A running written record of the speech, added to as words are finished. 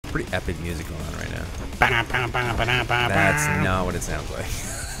Pretty epic music going on right now. That's not what it sounds like.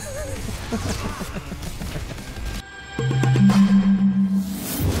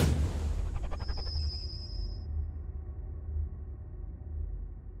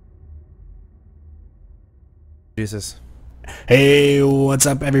 Jesus. Hey, what's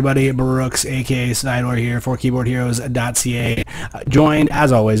up, everybody? Brooks, aka SWTOR here for KeyboardHeroes.ca. Joined,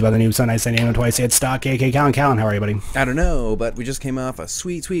 as always, by the noob son. I say name twice. It's Stock, aka Kalan. Kalan, how are you, buddy? I don't know, but we just came off a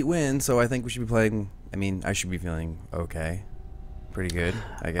sweet win, so I think we should be playing. I mean, I should be feeling okay, pretty good,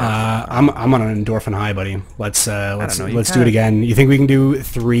 I guess. I'm on an endorphin high, buddy. Let's do it again. You think we can do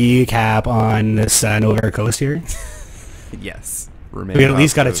 3 cap on this Nova Coast here? Yes. We at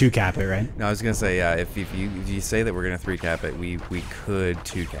least got to 2 cap it, right? No, I was gonna say, yeah. If you say that we're gonna 3 cap it, we could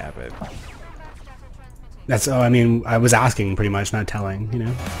 2 cap it. That's. Oh, I mean, I was asking, pretty much, not telling. You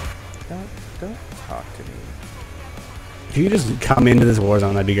know. Don't talk to me. If you could just come into this war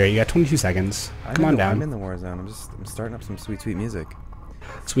zone, that'd be great. You got 22 seconds. Come on down. I'm in the war zone. I'm starting up some sweet music.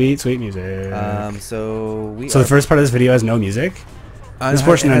 Sweet music. So the first part of this video has no music. This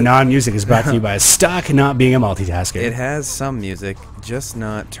portion of non-music is brought to you by Stock not being a multitasker. It has some music, just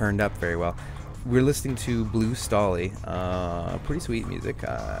not turned up very well. We're listening to Blue Stolly. Pretty sweet music.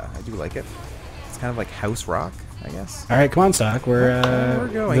 I do like it. It's kind of like house rock, I guess. All right, come on, Stock. We're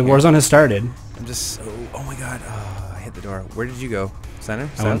going. The Warzone has started. I'm just so... Oh my god. I hit the door. Where did you go? Center?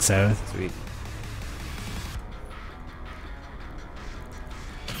 I went south. Sweet.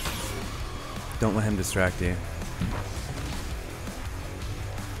 Don't let him distract you.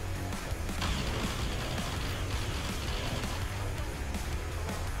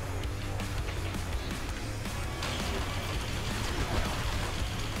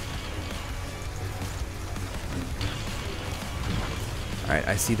 Alright,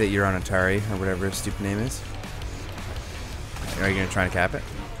 I see that you're on Atari, or whatever his stupid name is. Are you going to try and cap it?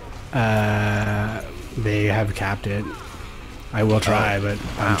 They have capped it. I will try, but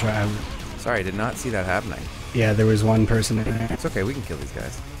wow. I'm trying. Sorry, I did not see that happening. Yeah, there was one person in there. It's okay, we can kill these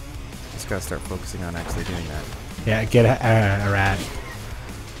guys. Just gotta start focusing on actually doing that. Yeah, get a rat.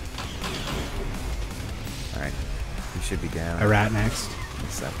 Alright, you should be down. A rat next. In a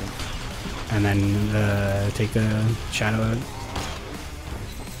second. And then take the shadow out.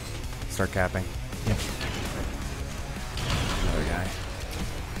 Start capping. Yep. Another guy.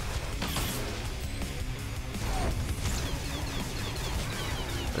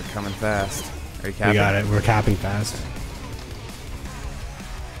 They're coming fast. Are you capping? We got it. We're capping fast.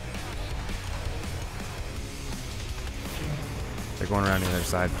 They're going around the other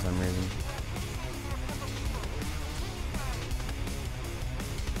side for some reason.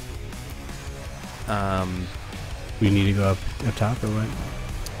 We need to go up top or what?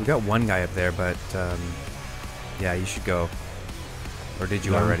 We got one guy up there, but yeah, you should go. Or did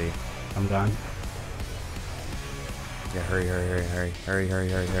you already? I'm done. Yeah, hurry.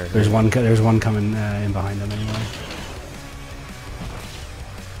 There's one coming in behind them anyway.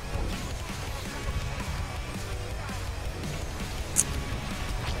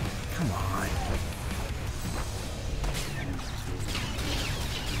 Come on.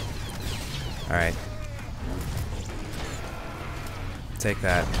 All right. Take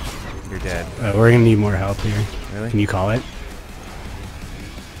that. You're dead. We're gonna need more help here. Really? Can you call it?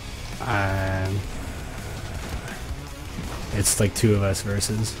 It's like 2 of us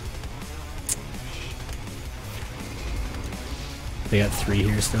versus. They got 3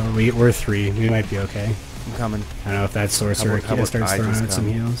 here still. We're 3. We might be okay. I'm coming. I don't know if that sorcerer starts throwing out some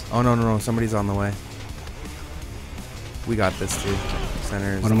heals. Oh no! Somebody's on the way. We got this too.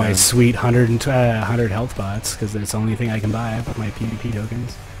 Center's one of my sweet 100 health bots, because it's the only thing I can buy with my PvP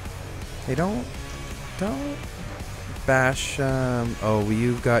tokens. Hey, don't bash. Oh,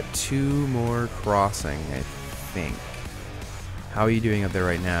 you've got 2 more crossing, I think. How are you doing up there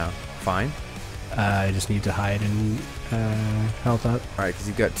right now? Fine. I just need to hide and health up. All right, because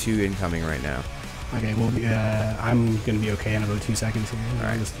you've got 2 incoming right now. Okay, well, I'm gonna be okay in about 2 seconds here. All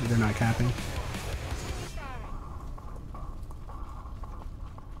right, they're not capping.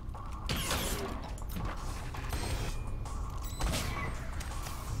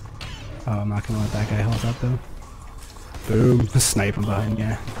 Oh, I'm not gonna let that guy health up though. Boom! Snipe him behind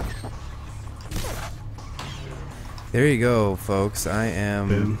you. There you go, folks. I am.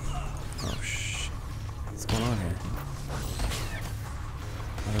 Boom. Oh what's going on here?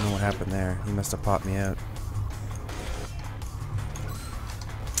 I don't know what happened there. He must have popped me out.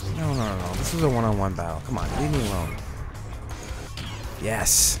 No. This was a one-on-one battle. Come on, leave me alone.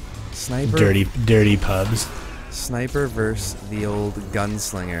 Yes. Sniper. Dirty pubs. Sniper versus the old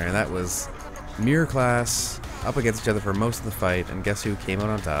gunslinger. That was Mirror class up against each other for most of the fight, and guess who came out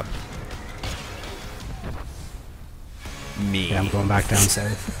on top? Me. Yeah, I'm going back down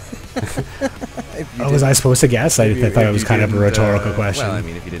south. Oh, was I supposed to guess? I thought it was kind of a rhetorical question. Well, I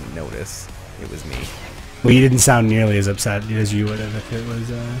mean, if you didn't notice, it was me. Well, you didn't sound nearly as upset as you would have if it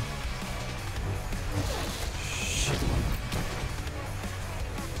was...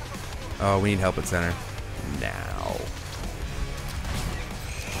 Oh, we need help at center. Now.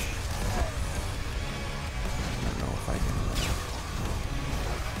 I don't know if I can...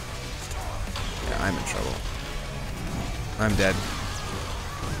 Yeah, I'm in trouble. I'm dead.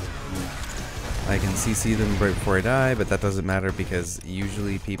 I can CC them right before I die, but that doesn't matter because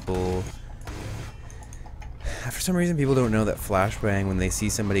usually people... For some reason, people don't know that flashbang, when they see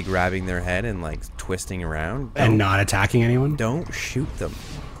somebody grabbing their head and like twisting around... And not attacking anyone? Don't shoot them.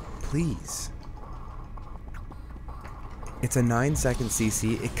 Please. It's a 9-second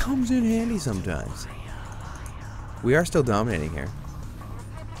CC. It comes in handy sometimes. We are still dominating here.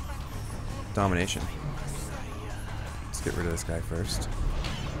 Domination. Let's get rid of this guy first.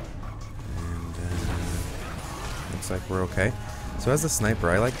 And looks like we're okay. So as a sniper,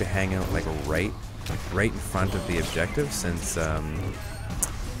 I like to hang out like right in front of the objective, since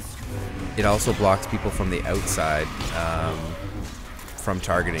it also blocks people from the outside from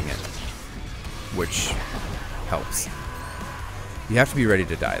targeting it, which helps. You have to be ready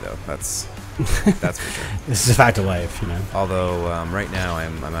to die, though. That's for sure. This is a fact of life, you know. Although right now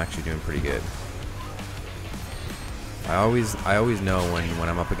I'm actually doing pretty good. I always know when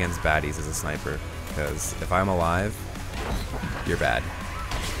I'm up against baddies as a sniper, because if I'm alive, you're bad.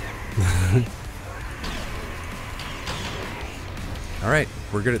 All right,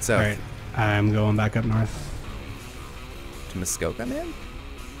 we're good at south. All right, I'm going back up north. To Muskoka, man?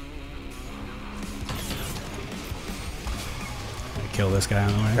 Kill this guy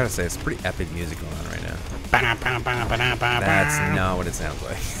on the way. I gotta say, it's pretty epic music going on right now. That's not what it sounds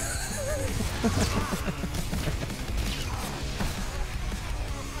like.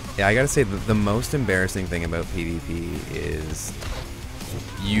 Yeah, I gotta say, the most embarrassing thing about PvP is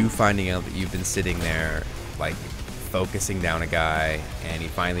you finding out that you've been sitting there, like, focusing down a guy, and he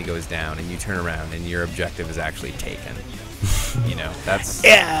finally goes down, and you turn around, and your objective is actually taken. You know, that's...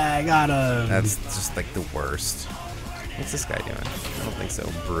 Yeah, I got him. That's just, like, the worst. What's this guy doing? I don't think so.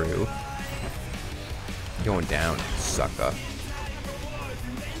 Brew. Going down, sucker.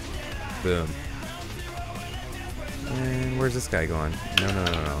 Boom. And where's this guy going?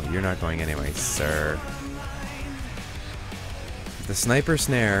 No. You're not going anyway, sir. The sniper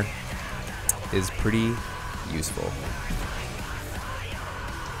snare is pretty useful.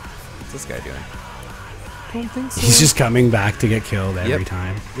 What's this guy doing? Don't think so. He's just coming back to get killed every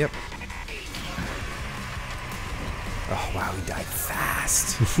time. Yep. Oh, wow, he died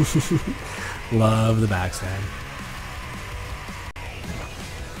fast. Love the backstab.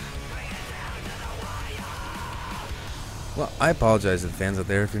 Well, I apologize to the fans out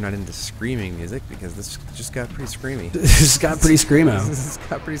there if you're not into screaming music, because this just got pretty screamy. This got pretty screamo. This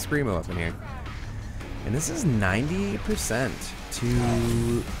got pretty screamo up in here. And this is 90%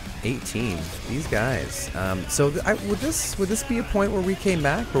 to 18. These guys. So would this be a point where we came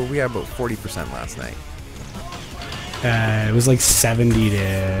back, or were we at about 40% last night? It was like 70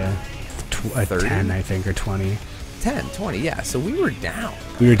 to 10, I think, or 20. 10, 20, yeah. So we were down.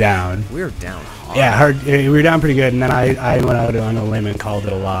 We were down. We were down hard. Yeah, hard. We were down pretty good, and then I went out on a limb and called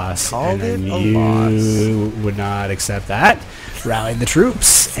it a loss. You would not accept that. Rallied the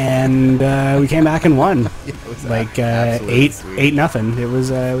troops, and we came back and won. Yeah, it was like 8-0. It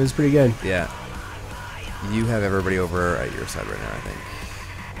was pretty good. Yeah. You have everybody over at your side right now, I think.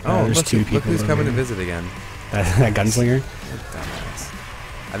 Oh, there's two people. Look who's coming to visit again. That gunslinger. Dumbass.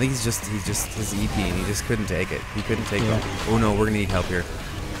 I think he's just his EP, and he just couldn't take it. He couldn't take it. Oh no, we're gonna need help here.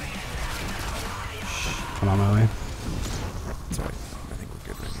 I'm on my way. That's all right. I think we're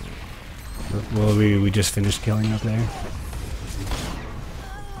good right now. Well, we just finished killing up there.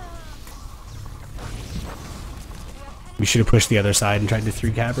 We should have pushed the other side and tried to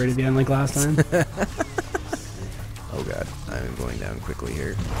 3-cap right at the end like last time. Oh god, I'm going down quickly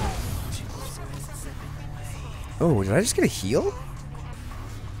here. Oh, did I just get a heal?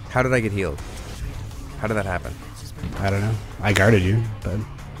 How did I get healed? How did that happen? I don't know. I guarded you, but...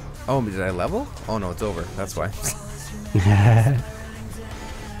 Oh, did I level? Oh no, it's over. That's why.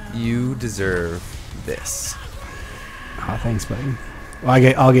 You deserve this. Oh, thanks, buddy.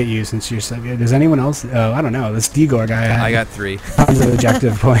 Well, I'll get you since you're so good. Does anyone else? Oh, I don't know. This Degor guy. I got 3. Tons of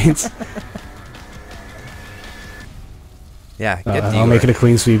objective points. Yeah, get Degor. I'll make it a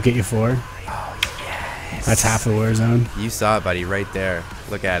clean sweep. Get you 4. Oh yes. That's half the war zone. You saw it, buddy, right there.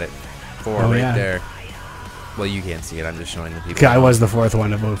 Look at it. 4 right there. Well, you can't see it. I'm just showing the people. I was the 4th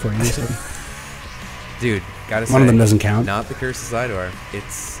one to vote for you. So. Dude, gotta say, one of them doesn't count. Not the curse of Sydor.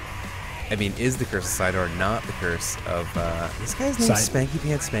 I mean, is the curse of Sydor not the curse of this guy's name?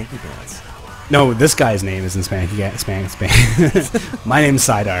 Spanky Pants. No, this guy's name isn't Spanky Spank. My name's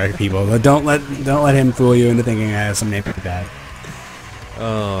Sydor, people. Don't let him fool you into thinking I have some name like that.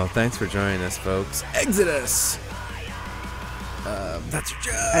 Oh, thanks for joining us, folks. Exodus. That's your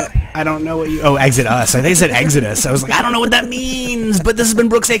job. I don't know what you... Oh, exit us. I think they said Exodus. I was like, I don't know what that means. But this has been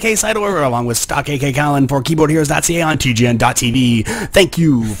Brooks, a.k.a. Sydor, along with Stock, a.k.a. Kalan, for KeyboardHeroes.ca on TGN.tv. Thank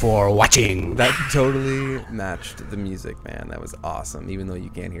you for watching. That totally matched the music, man. That was awesome, even though you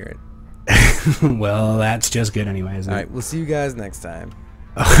can't hear it. Well, that's just good anyway, isn't it? All right, we'll see you guys next time.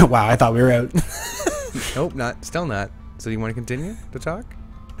 Wow, I thought we were out. Nope, still not. So do you want to continue to talk?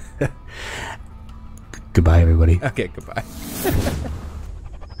 Goodbye, everybody. Okay, goodbye.